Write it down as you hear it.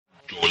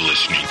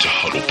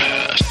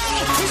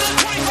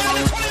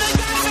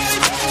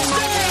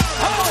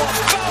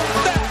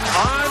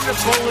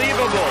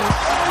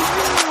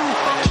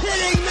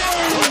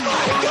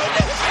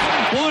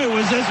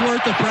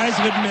the price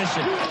of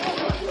admission.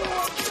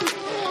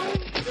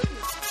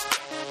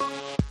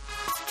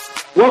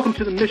 Welcome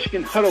to the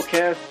Michigan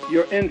Huddlecast,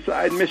 your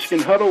inside Michigan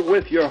huddle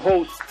with your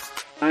host.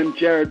 I'm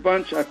Jarrod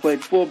Bunch. I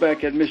played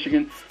fullback at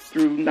Michigan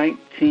through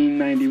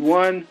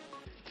 1991,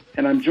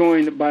 and I'm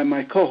joined by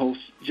my co-host,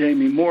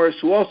 Jamie Morris,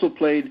 who also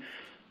played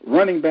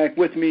running back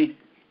with me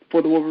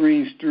for the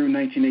Wolverines through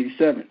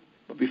 1987.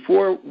 But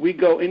before we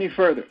go any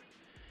further,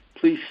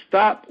 please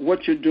stop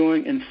what you're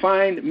doing and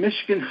find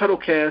Michigan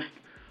Huddlecast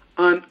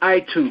on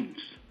iTunes.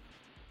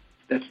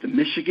 That's the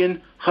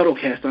Michigan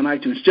Huddlecast on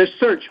iTunes. Just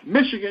search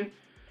Michigan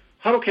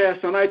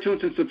Huddlecast on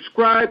iTunes and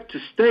subscribe to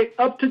stay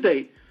up to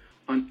date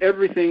on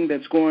everything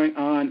that's going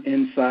on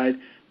inside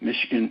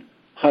Michigan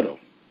Huddle.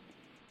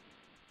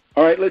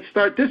 All right, let's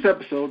start this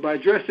episode by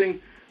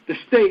addressing the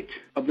state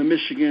of the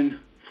Michigan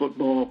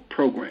football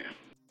program.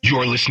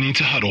 You're listening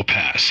to Huddle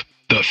Pass,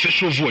 the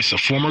official voice of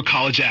former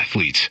college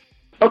athletes.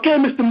 Okay,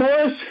 Mr.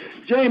 Morris,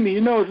 Jamie,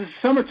 this is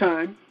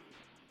summertime.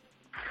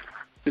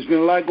 There's been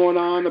a lot going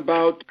on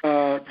about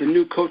the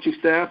new coaching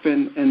staff,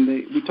 and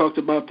we talked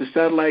about the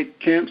satellite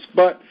camps,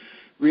 but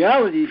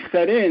reality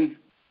set in.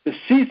 The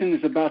season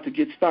is about to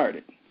get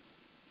started.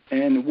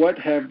 And what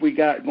have we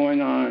got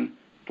going on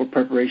for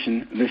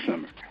preparation this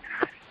summer?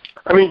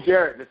 I mean,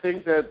 Jarrod, the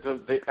things that,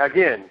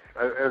 again,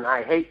 and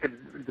I hate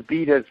to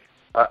beat as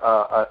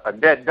a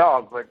dead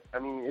dog, but, I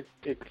mean,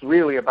 it's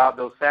really about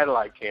those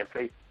satellite camps.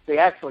 They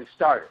actually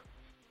started.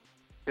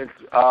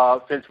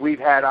 Since we've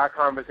had our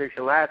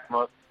conversation last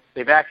month,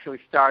 they've actually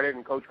started,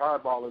 and Coach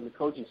Harbaugh and the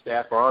coaching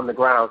staff are on the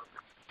ground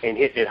and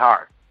hitting it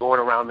hard,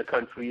 going around the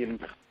country and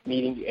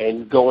meeting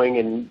and going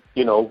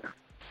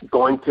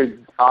to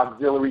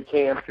auxiliary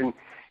camps and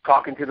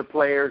talking to the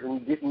players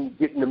and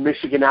getting the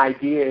Michigan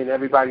idea in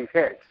everybody's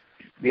heads.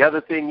 The other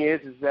thing is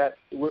that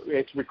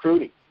it's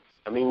recruiting.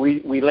 I mean,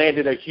 we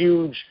landed a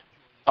huge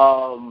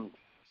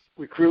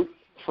recruit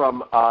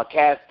from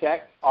Cass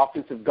Tech,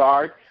 offensive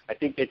guard. I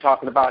think they're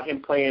talking about him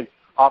playing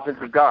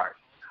offensive guard.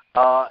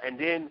 And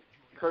then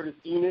Curtis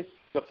Enos,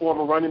 the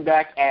former running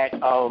back at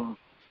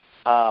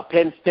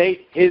Penn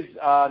State, his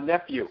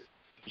nephew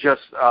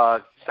just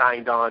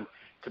signed on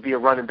to be a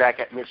running back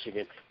at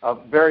Michigan, a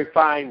very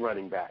fine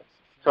running back.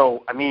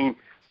 So, I mean,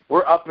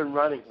 we're up and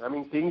running. I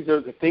mean, things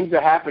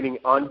are happening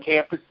on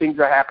campus. Things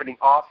are happening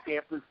off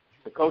campus.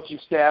 The coaching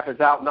staff is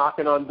out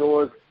knocking on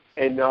doors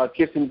and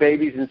kissing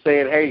babies and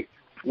saying, hey,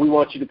 we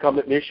want you to come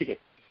to Michigan.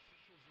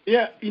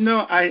 Yeah,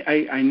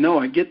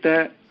 I get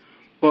that.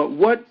 But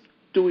what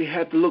do we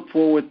have to look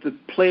for with the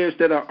players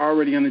that are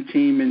already on the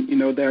team and,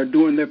 that are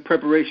doing their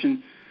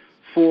preparation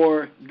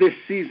for this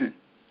season?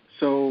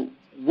 So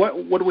what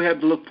do we have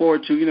to look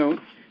forward to?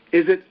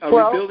 Is it a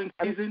rebuilding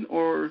season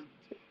or?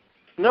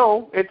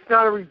 No, it's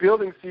not a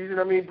rebuilding season.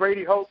 I mean,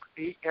 Brady Hoke,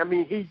 he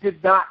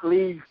did not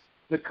leave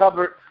the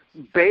cupboard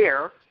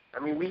bare. I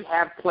mean, we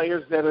have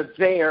players that are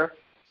there.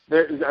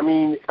 They're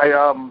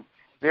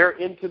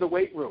into the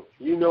weight room.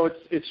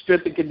 It's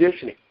strength and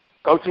conditioning.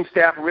 Coaching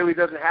staff really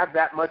doesn't have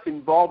that much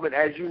involvement.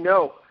 As you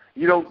know,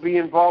 you don't be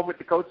involved with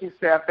the coaching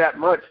staff that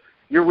much.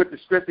 You're with the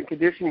strength and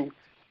conditioning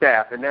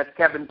staff, and that's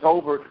Kevin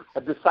Tolbert,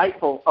 a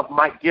disciple of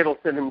Mike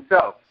Gittleson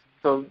himself.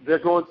 So they're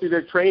going through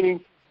their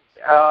training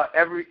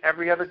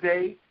every other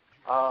day,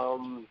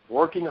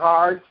 working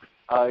hard.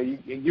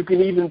 You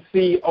can even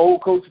see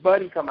old Coach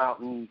Buddy come out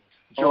and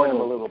join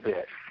them a little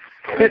bit.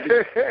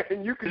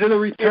 And you can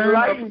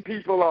enlighten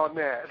people on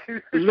that.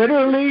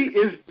 Literally,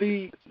 is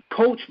the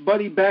Coach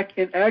Buddy back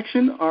in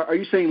action? Or are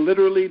you saying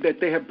literally that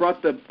they have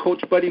brought the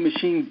Coach Buddy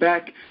machine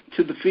back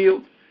to the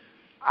field?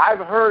 I've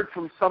heard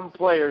from some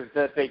players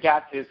that they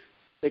got this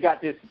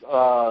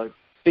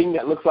thing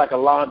that looks like a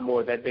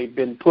lawnmower that they've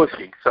been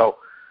pushing. So,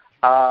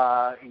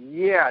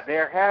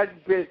 there has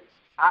been.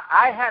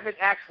 I haven't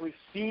actually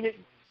seen it.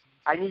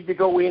 I need to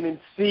go in and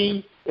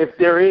see if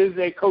there is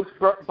a Coach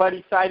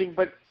Buddy sighting,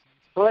 but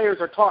players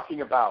are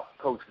talking about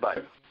Coach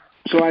Buddy.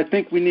 So I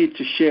think we need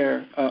to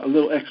share a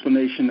little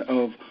explanation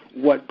of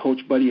what Coach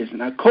Buddy is.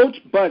 Now, Coach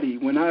Buddy,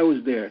 when I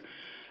was there,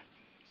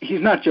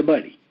 he's not your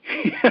buddy.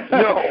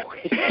 No.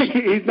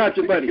 He's not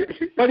your buddy.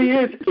 But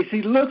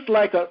he looks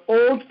like an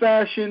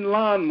old-fashioned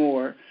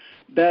lawnmower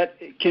that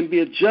can be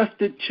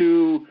adjusted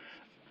to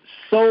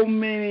so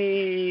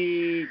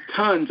many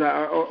tons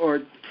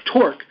or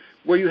torque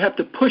where you have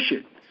to push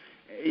it.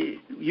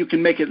 You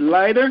can make it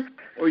lighter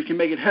or you can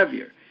make it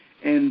heavier.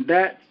 And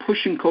that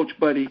pushing Coach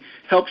Buddy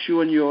helps you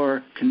in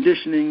your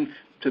conditioning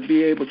to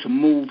be able to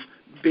move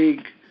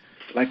big,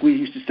 like we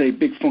used to say,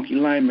 big funky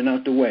linemen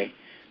out the way.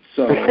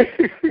 So,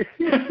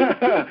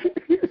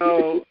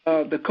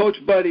 the Coach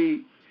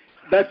Buddy,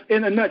 that's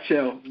in a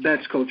nutshell,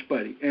 that's Coach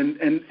Buddy.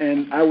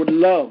 And I would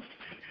love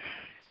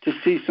to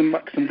see some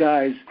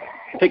guys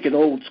take it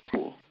old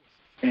school.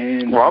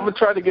 And I'm gonna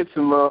try to get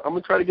some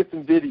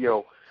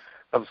video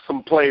of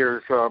some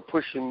players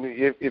pushing.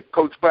 If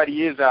Coach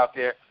Buddy is out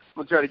there,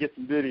 I'm gonna try to get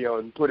some video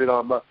and put it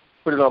on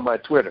my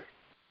Twitter.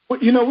 Well,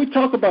 we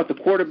talk about the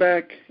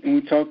quarterback and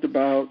we talked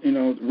about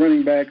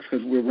running backs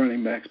because we're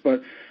running backs,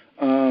 but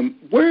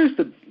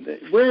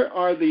where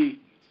are the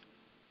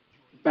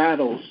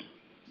battles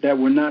that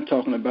we're not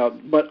talking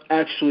about, but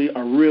actually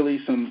are really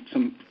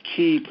some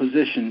key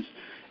positions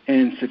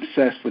and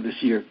success for this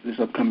year, this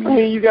upcoming year? I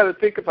mean, you got to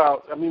think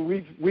about. I mean,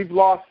 we've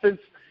lost since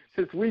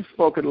we've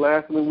spoken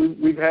last. I mean,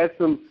 we've had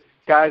some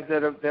guys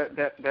that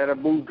have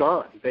moved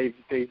on. They've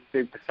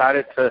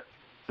decided to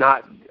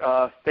not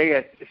stay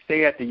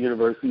at the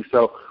university.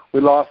 So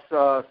we lost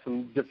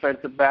some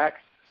defensive backs.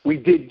 We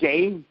did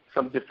gain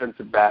some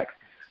defensive backs.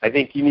 I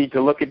think you need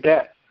to look at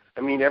that.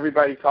 I mean,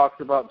 everybody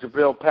talks about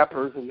Jabril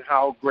Peppers and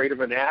how great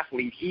of an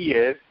athlete he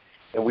is,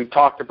 and we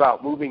talked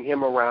about moving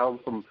him around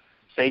from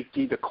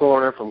safety to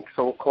corner, from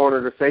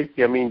corner to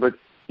safety. I mean, but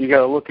you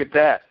got to look at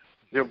that.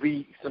 There'll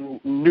be some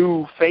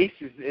new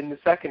faces in the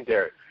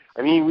secondary.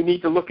 I mean, we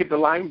need to look at the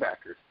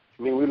linebackers.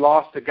 I mean, we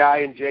lost a guy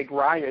in Jake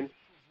Ryan,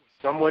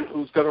 someone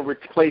who's going to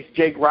replace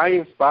Jake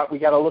Ryan's spot. We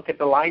got to look at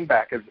the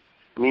linebackers.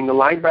 I mean, the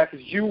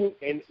linebackers, you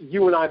and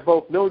I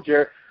both know,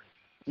 Jarrod,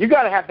 you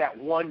got to have that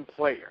one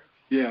player,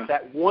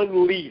 that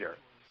one leader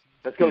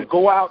that's going to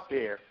go out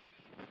there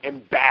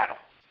and battle.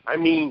 I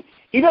mean,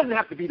 he doesn't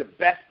have to be the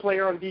best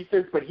player on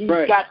defense, but he's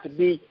got to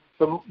be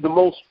the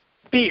most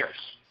fierce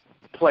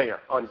player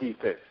on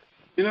defense.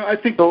 You know, I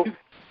think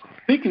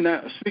speaking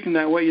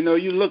that way, you know,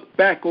 you look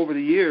back over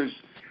the years,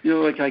 you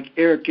know, like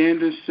Eric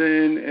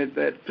Anderson at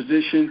that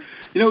position.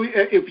 You know,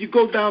 if you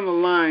go down the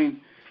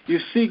line, you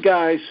see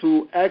guys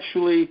who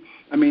actually,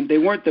 I mean, they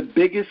weren't the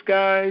biggest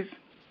guys,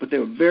 but they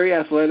were very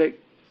athletic,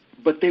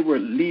 but they were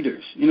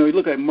leaders. You know, you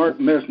look at Mark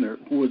Mesner,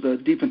 who was a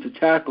defensive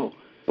tackle,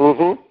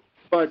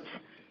 but,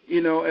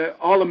 you know,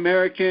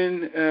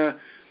 All-American,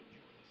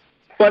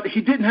 but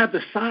he didn't have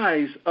the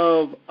size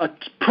of a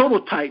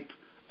prototype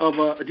of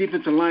a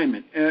defensive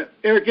lineman.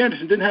 Eric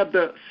Anderson didn't have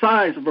the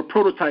size of a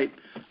prototype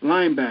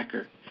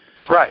linebacker.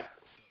 Right.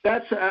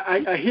 That's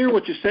I hear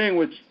what you're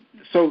saying.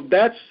 So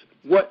that's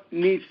what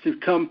needs to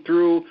come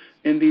through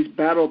in these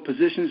battle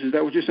positions. Is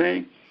that what you're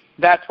saying?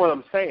 That's what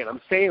I'm saying.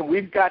 I'm saying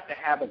we've got to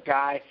have a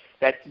guy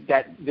that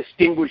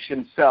distinguishes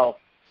himself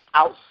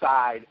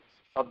outside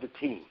of the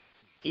team.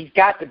 He's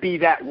got to be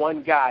that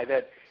one guy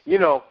that, you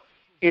know,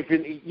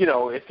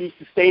 if he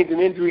sustains an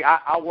injury,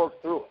 I'll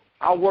work through it.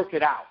 I'll work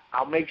it out.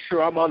 I'll make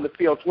sure I'm on the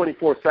field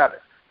 24/7.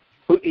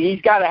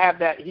 He's got to have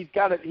that. He's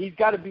got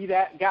to be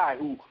that guy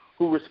who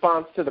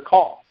responds to the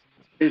call.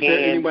 Is there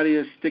anybody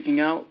that's sticking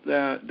out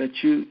that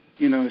you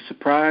know is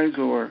surprised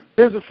or?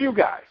 There's a few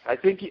guys. I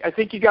think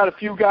you got a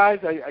few guys.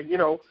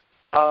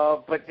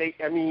 But they.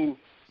 I mean,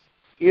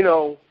 you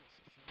know,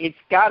 it's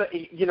got to.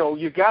 You know,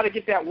 you got to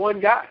get that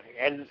one guy.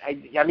 And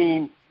I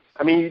mean,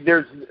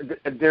 there's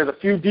a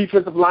few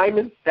defensive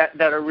linemen that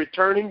are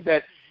returning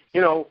that,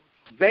 you know,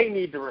 they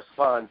need to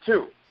respond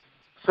too.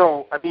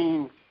 So I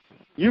mean,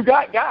 you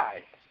got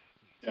guys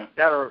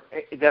that are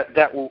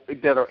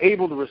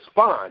able to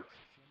respond,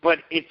 but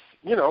it's,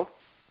 you know,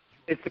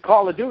 it's the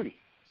call of duty.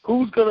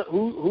 Who's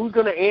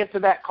gonna answer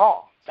that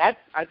call? I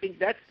think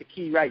that's the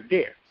key right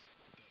there.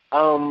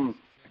 From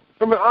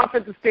an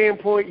offensive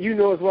standpoint, you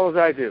know as well as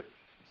I do,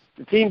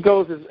 the team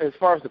goes as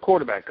far as the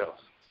quarterback goes.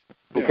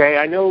 Okay,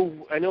 I know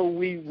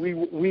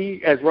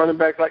we as running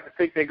backs like to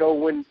think they go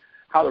when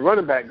how the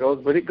running back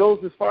goes, but it goes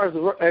as far as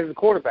the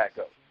quarterback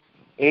goes.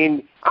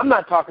 And I'm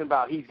not talking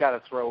about he's got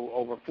to throw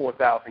over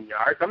 4,000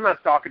 yards. I'm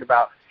not talking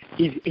about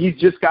he's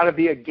just got to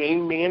be a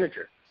game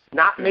manager,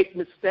 not make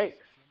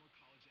mistakes.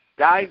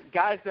 Guys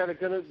that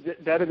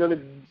are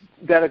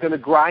gonna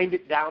grind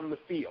it down the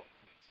field.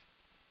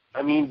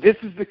 I mean, this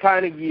is the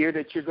kind of year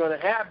that you're going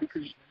to have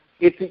because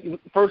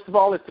first of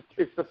all, it's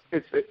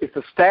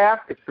a staff.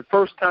 It's the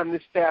first time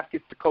this staff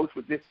gets to coach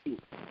with this team.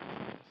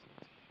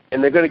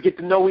 And they're going to get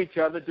to know each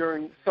other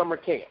during summer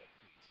camp.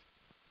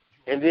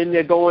 And then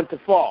they're going to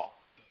fall.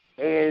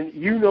 And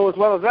you know as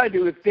well as I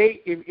do,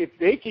 if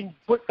they can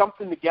put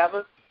something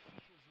together,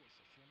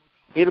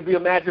 it'll be a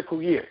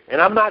magical year. And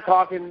I'm not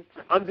talking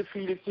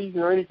undefeated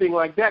season or anything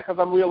like that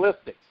because I'm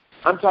realistic.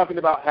 I'm talking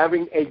about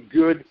having a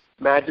good,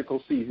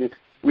 magical season,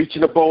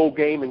 reaching a bowl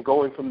game and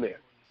going from there.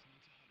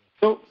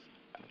 So,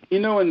 you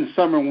know, in the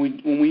summer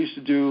when we used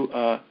to do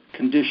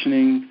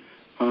conditioning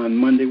on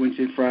Monday,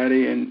 Wednesday,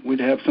 Friday, and we'd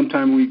have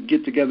sometime we'd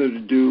get together to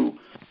do,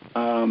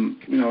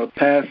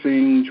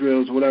 passing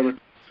drills, whatever.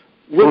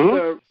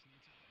 With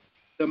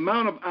the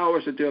amount of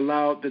hours that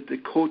the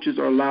coaches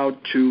are allowed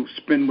to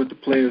spend with the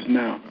players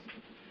now,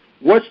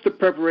 what's the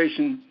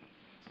preparation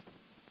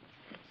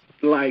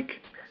like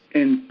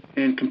in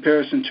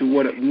comparison to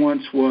what it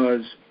once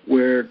was,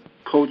 where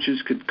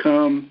coaches could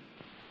come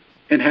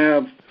and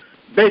have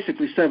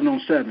basically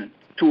 7-on-7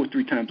 2 or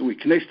 3 times a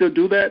week? Can they still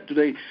do that? Do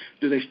they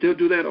still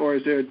do that, or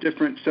is there a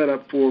different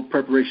setup for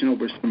preparation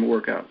over summer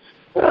workouts?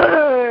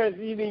 As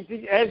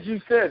you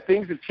said,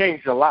 things have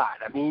changed a lot.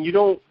 I mean, you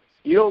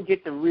don't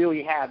get to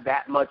really have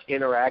that much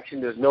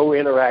interaction. There's no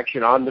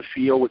interaction on the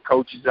field with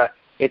coaches.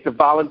 It's a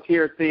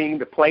volunteer thing.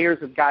 The players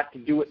have got to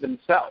do it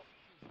themselves.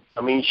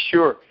 I mean,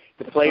 sure,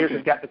 the players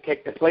have got to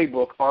take the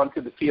playbook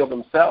onto the field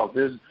themselves.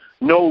 There's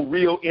no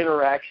real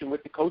interaction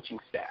with the coaching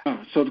staff.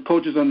 So the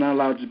coaches are not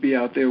allowed to be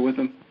out there with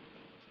them?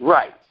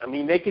 Right. I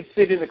mean, they could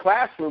sit in the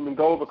classroom and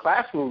go over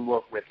classroom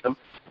work with them,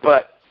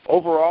 but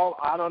overall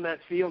out on that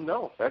field,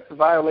 no, that's a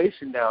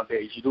violation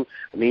nowadays.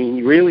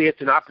 Really,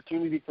 it's an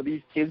opportunity for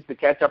these kids to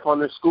catch up on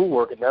their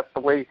schoolwork, and that's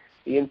the way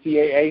the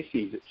NCAA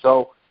sees it.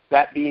 So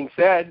that being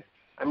said,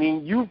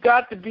 you've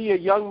got to be a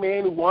young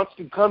man who wants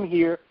to come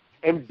here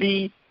and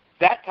be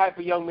that type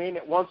of young man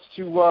that wants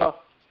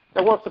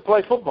to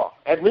play football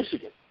at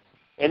Michigan.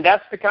 And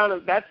that's the kind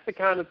of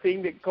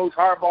thing that Coach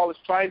Harbaugh is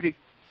trying to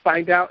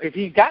find out if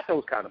he's got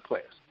those kind of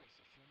players.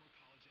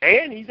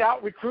 And he's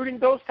out recruiting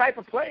those type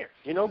of players,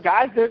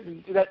 guys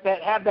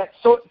that have that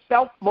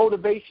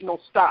self-motivational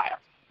style.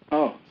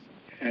 Oh,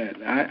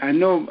 and I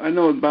know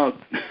about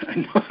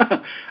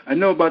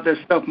that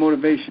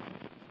self-motivation.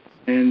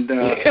 And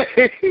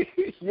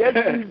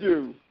yes, you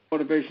do.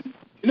 Motivation.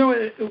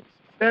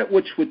 That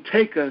which would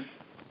take us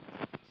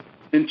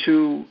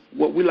into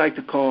what we like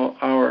to call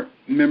our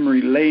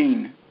memory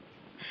lane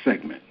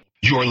segment.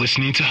 You're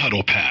listening to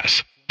Huddle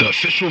Pass, the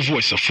official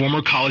voice of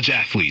former college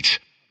athletes.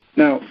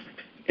 Now,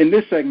 in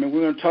this segment,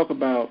 we're going to talk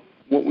about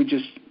what you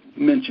just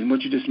mentioned,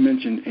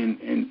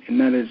 and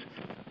that is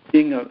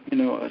being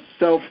a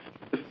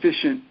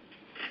self-sufficient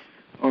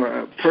or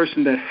a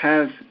person that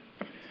has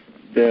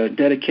the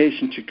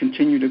dedication to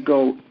continue to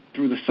go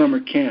through the summer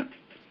camp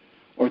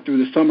or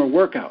through the summer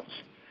workouts.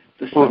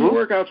 The summer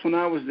workouts when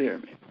I was there,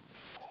 man,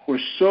 were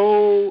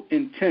so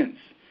intense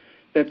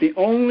that the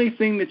only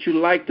thing that you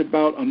liked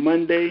about a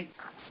Monday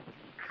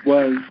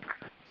was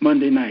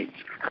Monday night.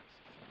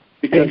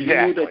 Because you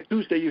knew that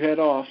Tuesday you had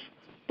off,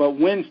 but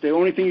Wednesday, the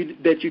only thing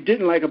that you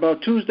didn't like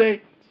about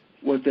Tuesday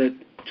was that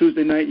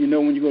Tuesday night,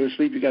 when you go to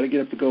sleep, you got to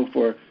get up to go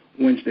for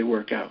Wednesday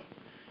workout.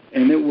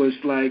 And it was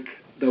like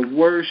the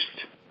worst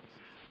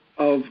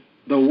of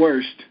the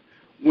worst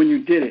when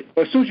you did it.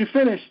 But as soon as you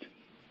finished,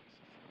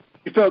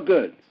 you felt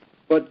good.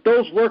 But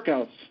those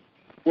workouts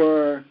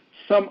were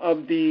some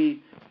of the,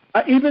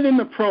 even in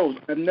the pros,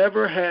 I've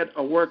never had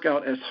a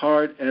workout as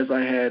hard as I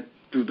had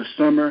through the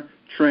summer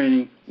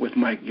training with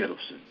Mike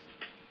Gittleson.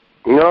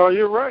 No,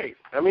 you're right.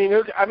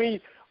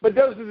 But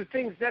those are the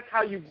things. That's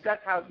how you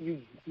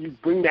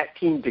bring that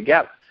team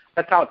together.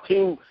 That's how a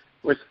team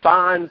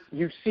responds.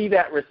 You see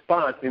that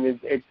response, and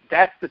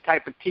that's the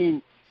type of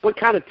team. What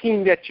kind of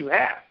team that you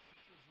have?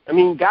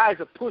 Guys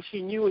are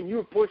pushing you, and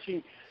you're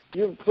pushing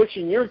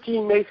your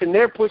teammates, and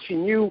they're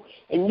pushing you,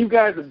 and you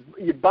guys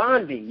you're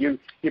bonding.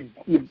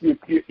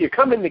 You're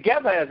coming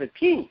together as a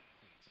team.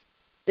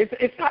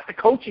 It's not the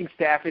coaching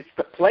staff. It's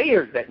the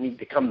players that need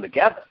to come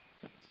together.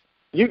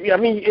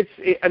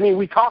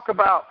 We talk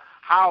about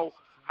how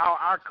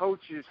our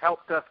coaches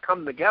helped us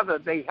come together.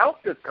 They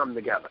helped us come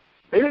together.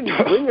 They didn't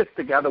bring us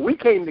together. We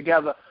came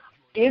together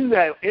in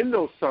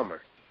those summers,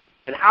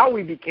 and how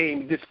we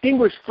became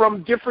distinguished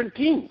from different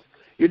teams.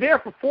 You're there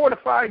for 4 to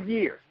 5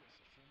 years.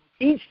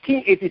 Each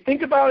team, if you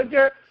think about it,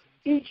 Jarrod,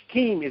 each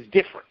team is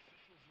different,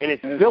 and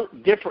it's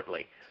built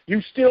differently.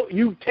 You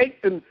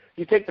take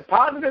the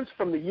positives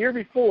from the year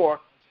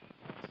before,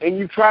 and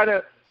you try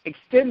to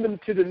extend them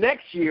to the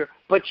next year,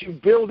 but you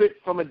build it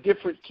from a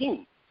different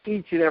team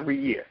each and every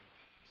year.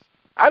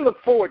 I look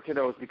forward to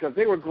those because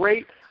they were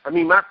great.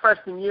 My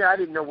freshman year, I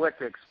didn't know what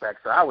to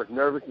expect, so I was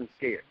nervous and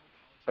scared.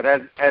 But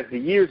as the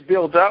years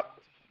build up,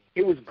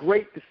 it was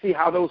great to see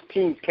how those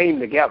teams came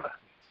together.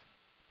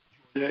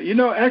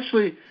 Yeah,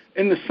 actually,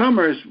 in the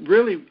summers,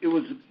 really, it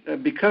was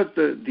because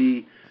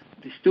the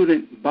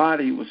student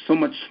body was so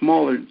much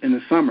smaller in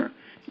the summer.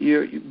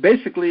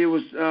 Basically, it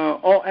was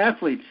all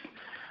athletes.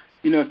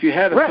 If you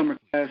had a summer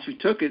class, you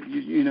took it.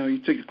 You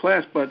took your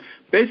class, but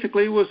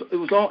basically, it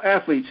was all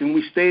athletes, and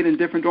we stayed in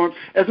different dorms.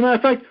 As a matter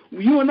of fact,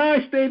 you and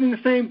I stayed in the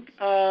same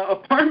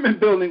apartment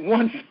building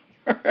once.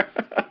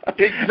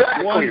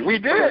 Exactly, we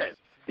did.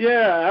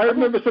 Yeah, I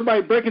remember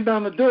somebody breaking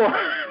down the door.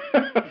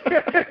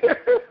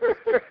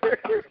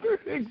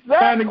 Exactly.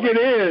 Trying to get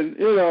in,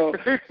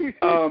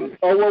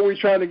 or were we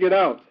trying to get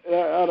out?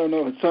 I don't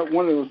know. It's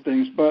one of those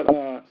things. But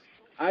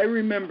I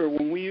remember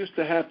when we used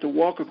to have to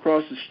walk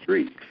across the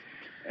street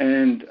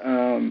and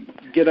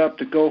get up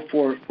to go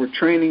for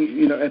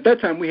training. At that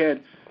time we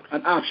had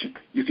an option.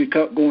 You could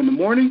go in the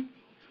morning,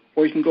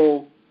 or you can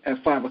go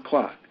at 5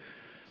 o'clock.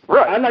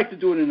 Right. I like to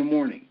do it in the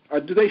morning.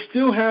 Do they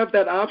still have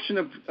that option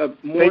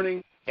of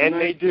morning?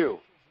 They do.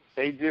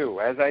 They do.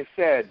 As I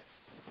said,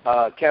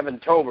 Kevin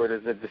Tolbert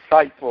is a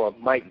disciple of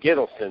Mike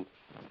Gittleson.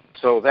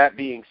 So that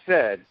being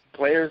said,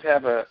 players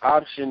have an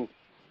option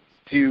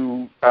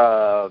to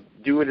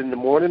do it in the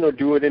morning or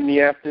do it in the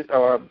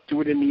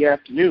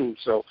afternoon.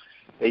 So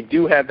they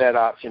do have that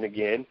option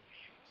again,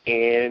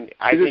 and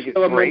I think it's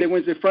great. Monday,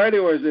 Wednesday, Friday,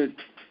 or is it?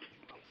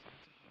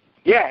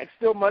 Yeah, it's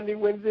still Monday,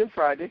 Wednesday, and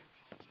Friday,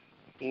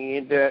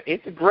 and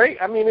it's great.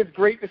 It's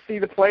great to see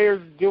the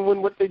players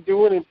doing what they're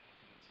doing, and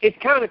it's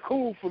kind of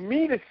cool for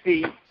me to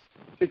see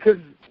because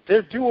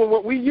they're doing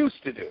what we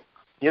used to do.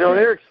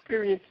 They're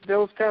experiencing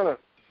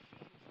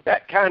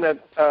that kind of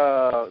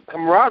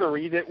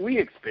camaraderie that we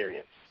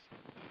experience.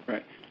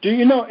 Right. Do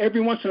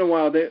every once in a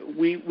while that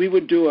we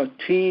would do a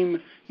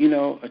team,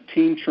 a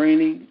team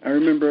training. I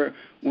remember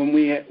when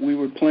we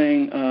were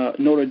playing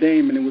Notre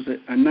Dame and it was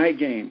a night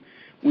game.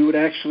 We would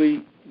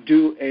actually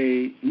do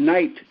a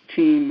night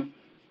team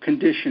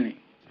conditioning.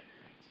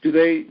 Do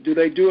they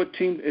do a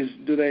team?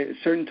 Do they at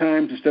certain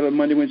times instead of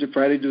Monday, Wednesday,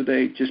 Friday? Do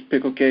they just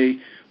pick? Okay,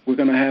 we're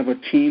going to have a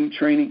team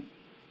training.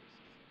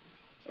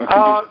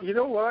 You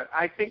know what?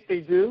 I think they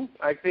do.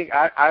 I think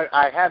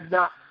I have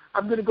not.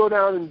 I'm going to go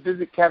down and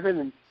visit Kevin,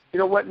 and you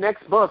know what?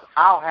 Next month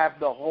I'll have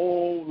the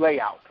whole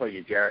layout for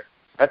you, Jarrod.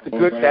 That's a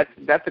good. Right.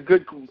 That's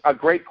a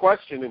great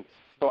question, and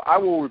so I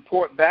will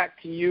report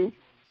back to you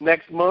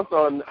next month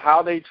on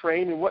how they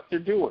train and what they're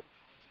doing.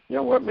 You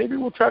know what? Maybe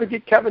we'll try to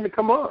get Kevin to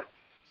come on.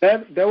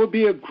 That would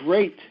be a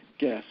great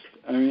guest.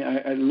 I mean,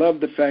 I love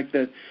the fact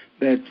that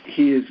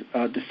he is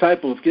a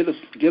disciple of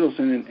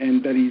Gittleson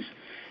and that he's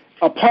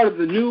a part of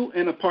the new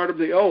and a part of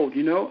the old.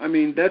 You know, I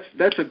mean,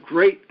 that's a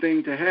great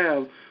thing to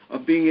have,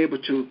 of being able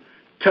to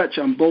touch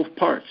on both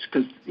parts,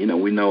 because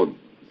we know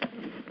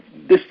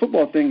this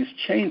football thing is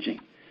changing.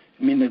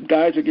 I mean, the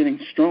guys are getting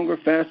stronger,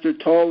 faster,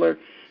 taller,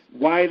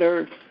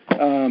 wider.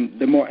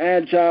 They're more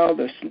agile.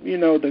 The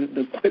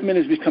equipment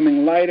is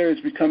becoming lighter. It's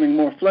becoming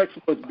more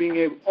flexible. It's being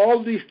able,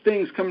 all these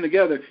things coming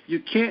together.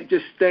 You can't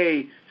just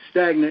stay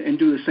stagnant and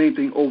do the same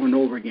thing over and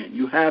over again.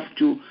 You have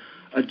to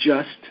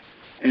adjust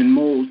and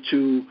mold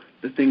to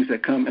the things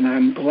that come. And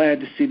I'm glad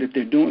to see that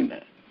they're doing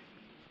that.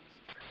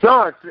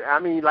 No, I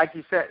mean, like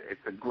you said,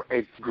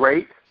 it's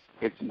great.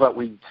 But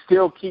we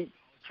still keep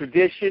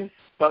tradition,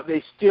 but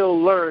they still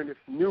learn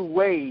new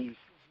ways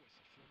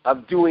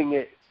of doing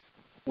it,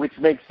 which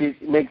makes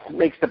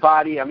the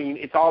body. I mean,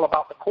 it's all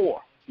about the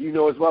core. You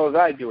know as well as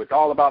I do. It's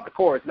all about the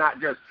core. It's not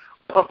just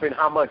pumping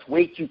how much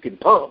weight you can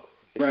pump.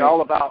 It's right.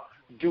 all about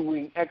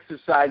doing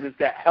exercises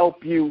that'll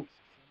help you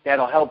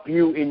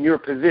in your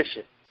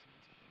position.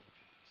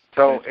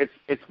 So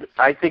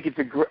I think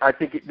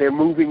they're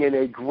moving in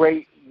a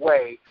great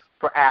way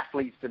for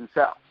athletes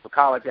themselves, for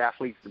college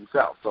athletes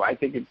themselves. So I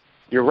think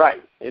you're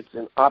right. It's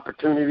an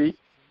opportunity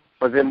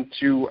for them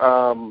to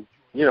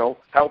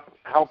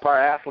help our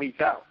athletes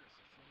out.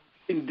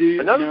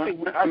 Another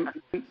thing, I'm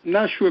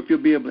not sure if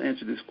you'll be able to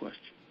answer this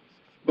question,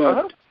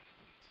 but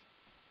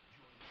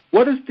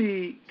what is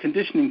the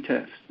conditioning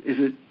test? Is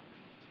it,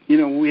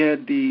 we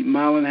had the 1.5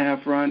 mile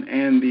run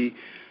and the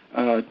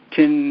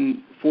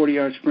 10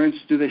 40-yard sprints.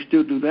 Do they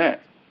still do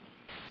that?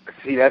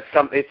 See,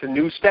 it's a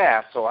new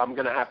staff, so I'm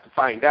going to have to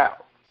find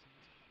out.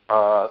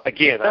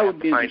 Again, I have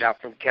to find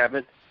out from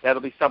Kevin.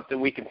 That'll be something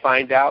we can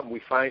find out,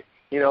 and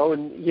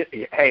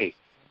hey,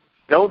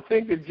 don't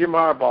think that Jim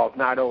Harbaugh's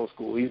not old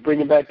school. He's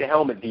bringing back the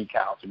helmet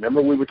decals.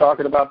 Remember we were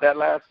talking about that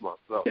last month.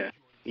 So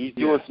he's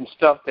doing some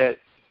stuff that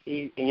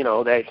he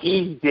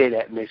did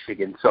at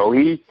Michigan. So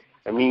that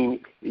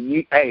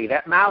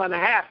 1.5 miles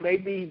may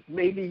be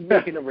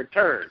making a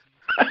return.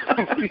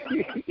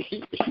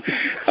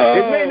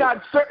 It may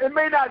not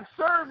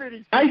serve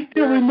anything. I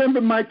still remember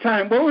my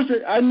time. What was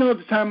it? I know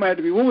the time I had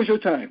to be. What was your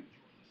time?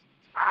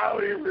 I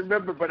don't even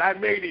remember, but I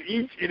made it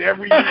each and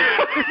every year.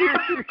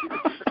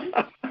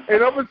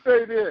 And I'm going to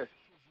say this.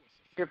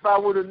 If I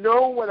would have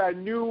known what I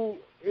know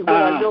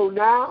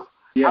now,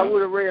 I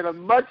would have ran a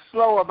much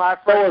slower my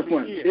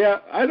freshman year. Yeah,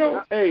 I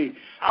don't. Hey,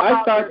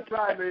 I thought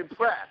trying to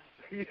impress.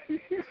 Do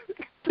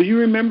you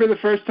remember the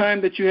first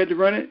time that you had to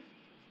run it?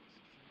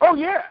 Oh,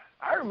 yeah.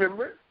 I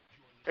remember it.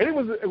 And it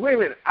was, wait a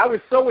minute, I was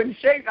so in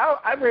shape,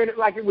 I ran it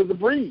like it was a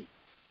breeze.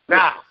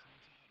 Now,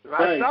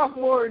 my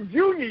sophomore and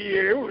junior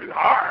year, it was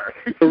hard.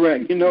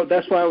 Correct.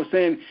 That's why I was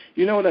saying,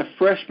 that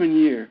freshman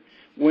year,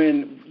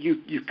 when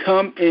you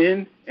come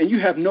in and you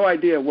have no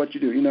idea what you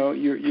do.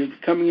 You're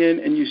coming in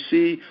and you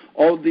see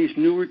all these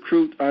new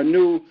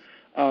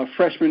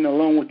freshmen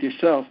along with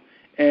yourself,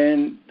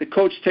 and the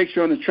coach takes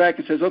you on the track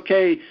and says,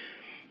 okay,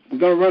 we're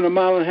going to run 1.5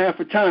 miles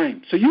a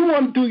time. So you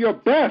want to do your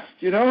best,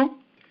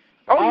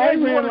 Oh, yeah, I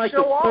ran like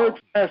the third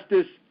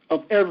fastest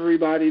of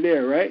everybody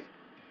there, right?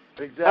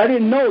 Exactly. I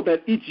didn't know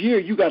that each year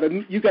you got to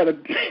each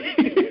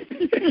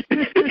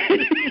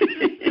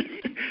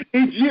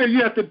year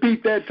you have to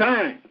beat that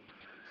time.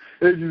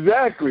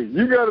 Exactly.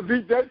 You got to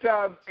beat that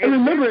time. And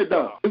remember it,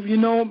 though.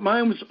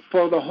 Mine was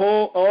for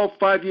all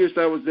 5 years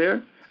that I was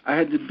there, I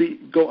had to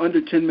go under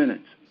 10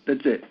 minutes.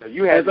 That's it. So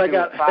you had As to I do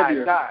got it 5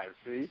 heavier, times,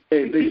 see?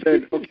 they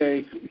said,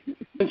 okay,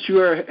 since you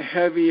are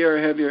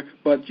heavier,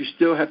 but you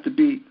still have to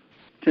beat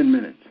 10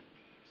 minutes.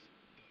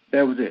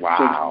 That was it.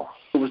 Wow.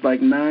 So it was like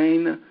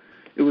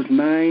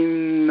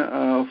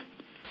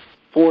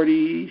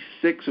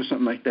 9:46 or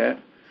something like that.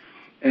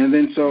 And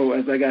then so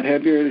as I got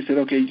heavier, they said,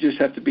 okay, you just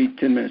have to beat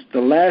 10 minutes.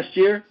 The last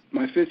year,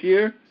 my 5th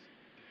year,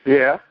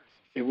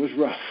 it was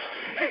rough.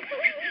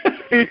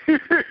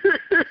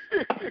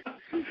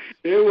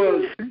 It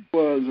was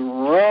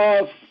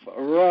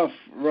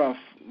rough.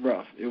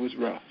 It was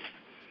rough.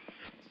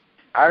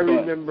 I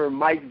remember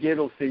Mike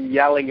Gittleson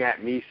yelling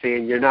at me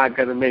saying, you're not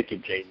going to make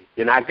it, Jamie.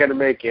 You're not going to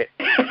make it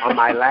on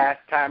my last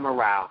time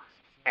around.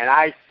 And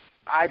I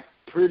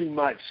pretty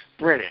much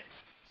sprinted.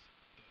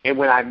 And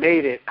when I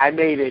made it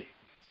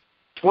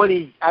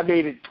 20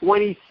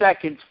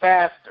 seconds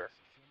faster,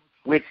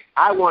 which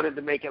I wanted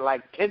to make it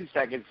like 10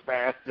 seconds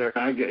faster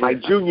my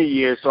junior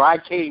year. So I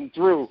came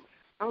through.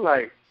 I'm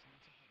like,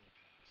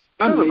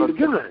 son of a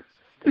gun.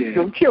 It's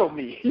going to kill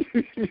me.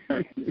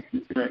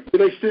 Right.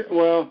 They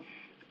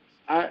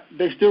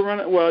still run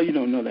it. Well, you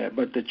don't know that,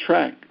 but the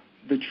track.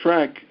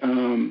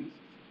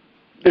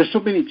 There's so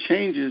many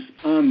changes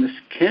on this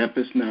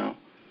campus now.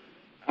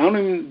 I don't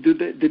even.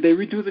 Did they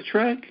redo the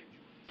track?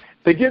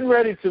 They're getting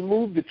ready to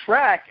move the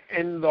track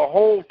and the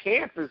whole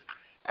campus,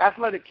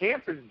 athletic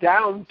campus,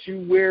 down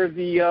to where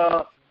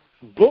the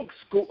book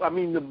school. I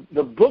mean,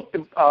 the book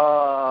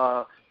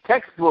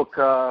textbook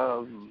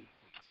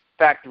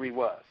factory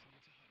was.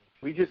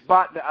 We just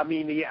bought the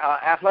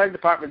athletic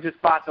department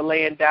just bought the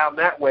land down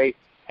that way,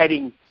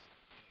 heading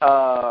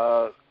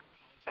south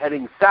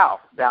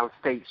down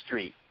State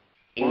Street.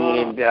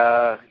 And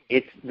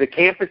it's the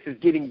campus is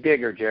getting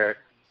bigger, Jarrod.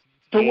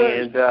 So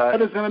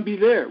what is going to be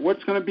there?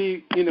 What's going to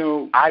be,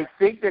 I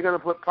think they're going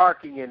to put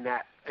parking in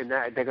that,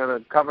 they're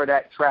going to cover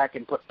that track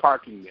and put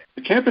parking there.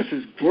 The campus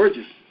is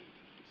gorgeous.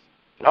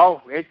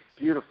 Oh, it's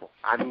beautiful.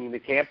 I mean, the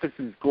campus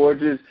is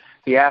gorgeous.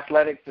 The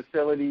athletic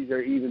facilities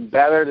are even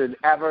better than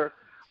ever.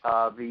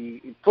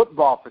 The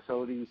football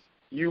facilities,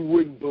 you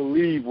wouldn't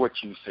believe what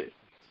you see.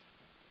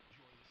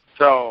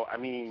 So, I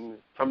mean,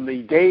 from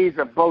the days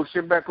of Bo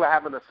Schembechler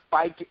having a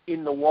spike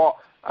in the wall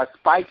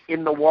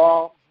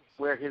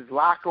where his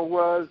locker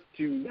was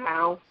to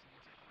now,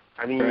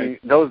 I mean, right.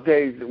 Those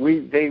days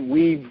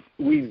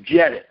we've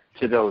jetted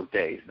to those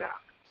days now.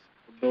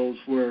 Those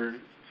were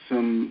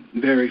some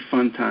very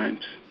fun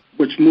times,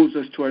 which moves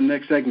us to our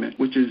next segment,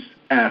 which is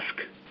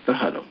Ask the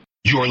Huddle.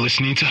 You're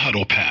listening to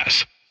Huddle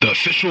Pass, the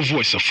official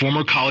voice of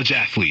former college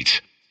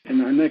athletes.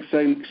 In our next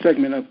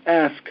segment of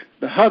Ask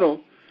the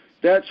Huddle,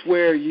 that's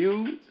where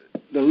you,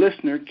 the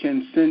listener,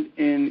 can send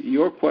in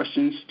your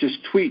questions. Just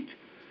tweet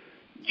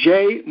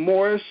J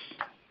Morris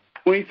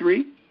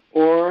 23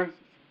 or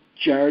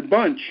Jarrod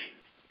Bunch.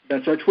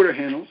 That's our Twitter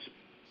handles,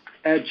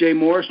 at J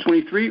Morris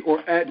 23 or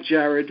at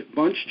Jarrod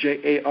Bunch,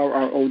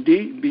 Jarrod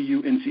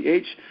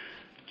Bunch.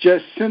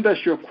 Just send us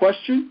your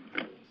question,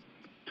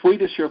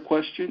 tweet us your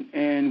question,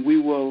 and we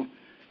will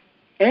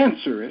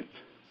answer it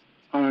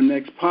on our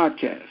next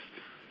podcast.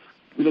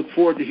 We look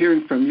forward to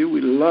hearing from you.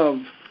 We love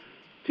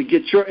to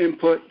get your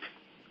input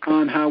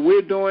on how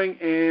we're doing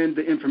and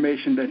the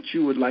information that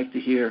you would like to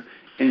hear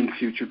in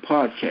future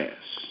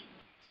podcasts.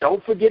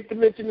 Don't forget to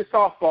mention the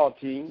softball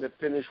team that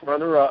finished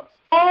runner-up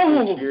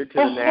this year to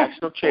the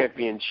national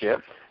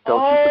championship.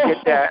 Don't you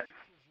forget that.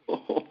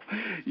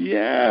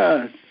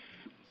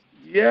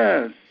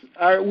 Yes.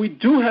 We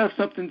do have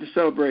something to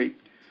celebrate.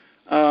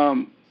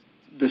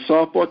 The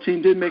softball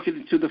team did make it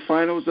into the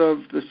finals of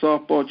the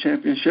softball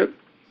championship.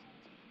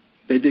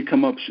 They did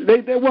come up.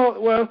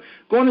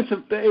 Going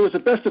into it was a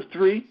best of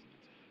three.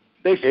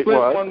 They split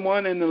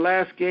 1-1 in the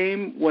last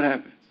game. What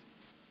happened?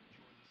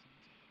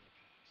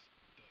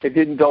 It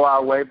didn't go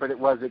our way, but it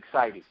was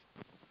exciting.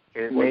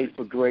 It made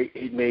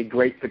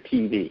great for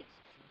TV.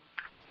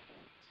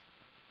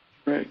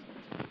 Right.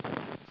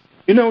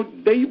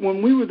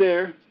 When we were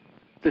there,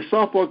 the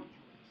softball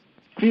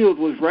field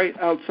was right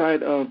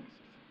outside of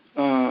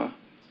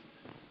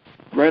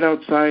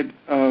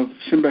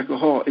Schembechler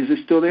Hall. Is it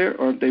still there,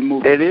 or have they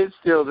moved? It is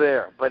still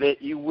there,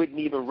 but you wouldn't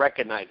even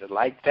recognize it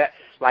like that.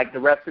 Like the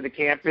rest of the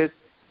campus,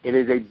 it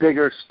is a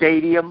bigger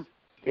stadium.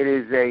 It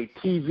is a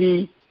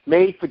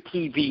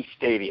made-for-TV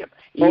stadium.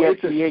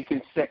 ESPN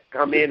can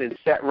come in and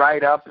set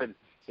right up, and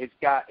it's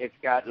got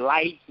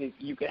lights. And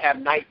you can have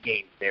night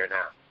games there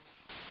now.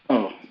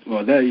 Oh,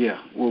 well,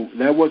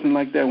 that wasn't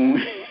like that when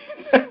we.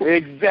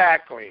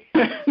 Exactly.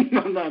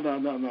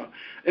 No.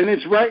 And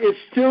it's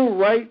still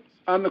right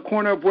on the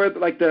corner of where,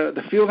 like,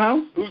 the field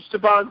house?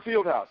 Oosterbaan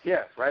Fieldhouse,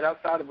 yes, right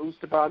outside of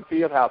Oosterbaan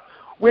Fieldhouse,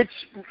 which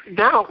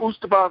now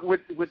Oosterbaan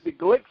with the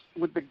Glick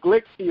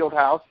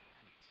Fieldhouse,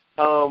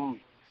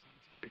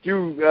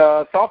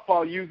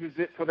 softball uses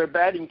it for their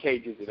batting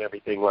cages and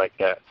everything like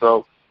that.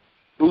 So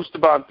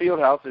Oosterbaan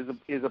Fieldhouse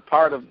is a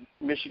part of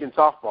Michigan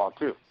softball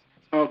too.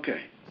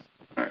 Okay,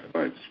 all right,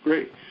 that's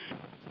great.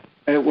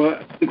 Well,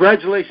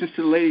 congratulations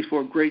to the ladies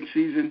for a great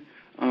season.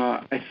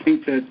 I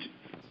think that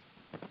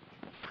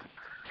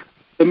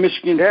the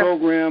Michigan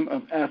program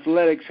of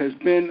athletics has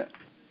been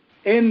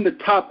in the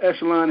top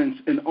echelon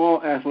in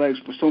all athletics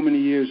for so many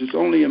years. It's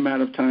only a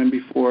matter of time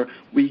before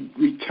we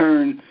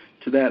return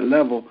to that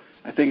level.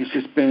 I think it's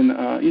just been,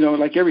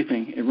 like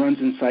everything, it runs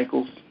in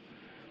cycles.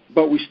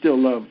 But we still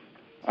love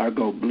our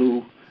Go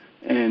Blue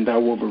and our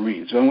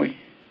Wolverines, don't we?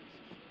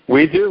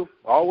 We do.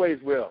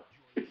 Always will.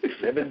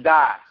 Live and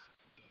die.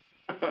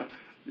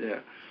 Yeah.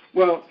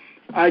 Well,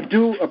 I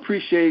do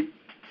appreciate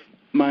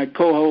my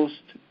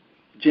co-host,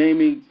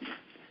 Jamie,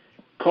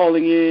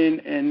 calling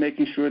in and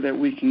making sure that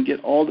we can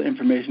get all the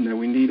information that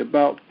we need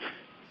about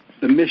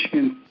the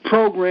Michigan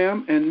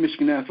program and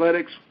Michigan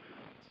athletics.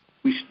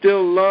 We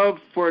still love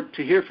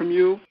to hear from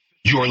you.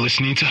 You're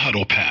listening to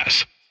Huddle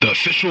Pass, the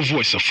official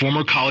voice of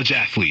former college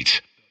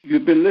athletes.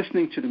 You've been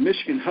listening to the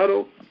Michigan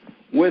Huddle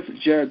with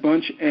Jarrod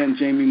Bunch and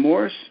Jamie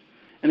Morris.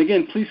 And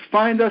again, please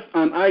find us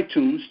on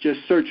iTunes.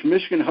 Just search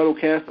Michigan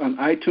Huddlecast on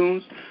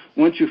iTunes.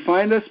 Once you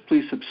find us,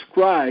 please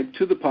subscribe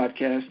to the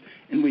podcast,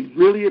 and we'd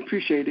really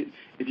appreciate it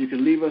if you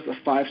could leave us a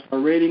 5-star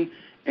rating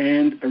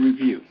and a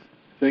review.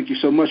 Thank you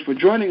so much for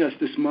joining us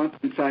this month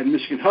inside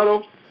Michigan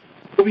Huddle.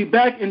 We'll be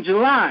back in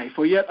July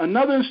for yet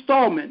another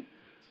installment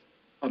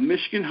of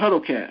Michigan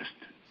Huddlecast.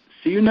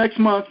 See you next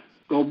month.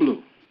 Go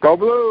Blue. Go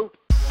Blue.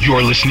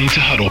 You're listening to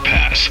Huddle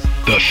Pass,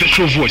 the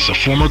official voice of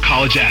former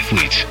college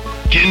athletes.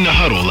 Get in the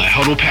huddle at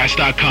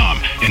huddlepass.com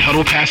and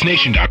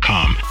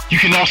huddlepassnation.com. You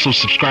can also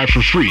subscribe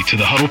for free to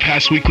the Huddle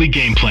Pass weekly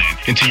game plan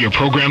and to your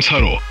program's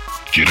huddle.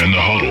 Get in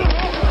the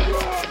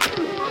huddle.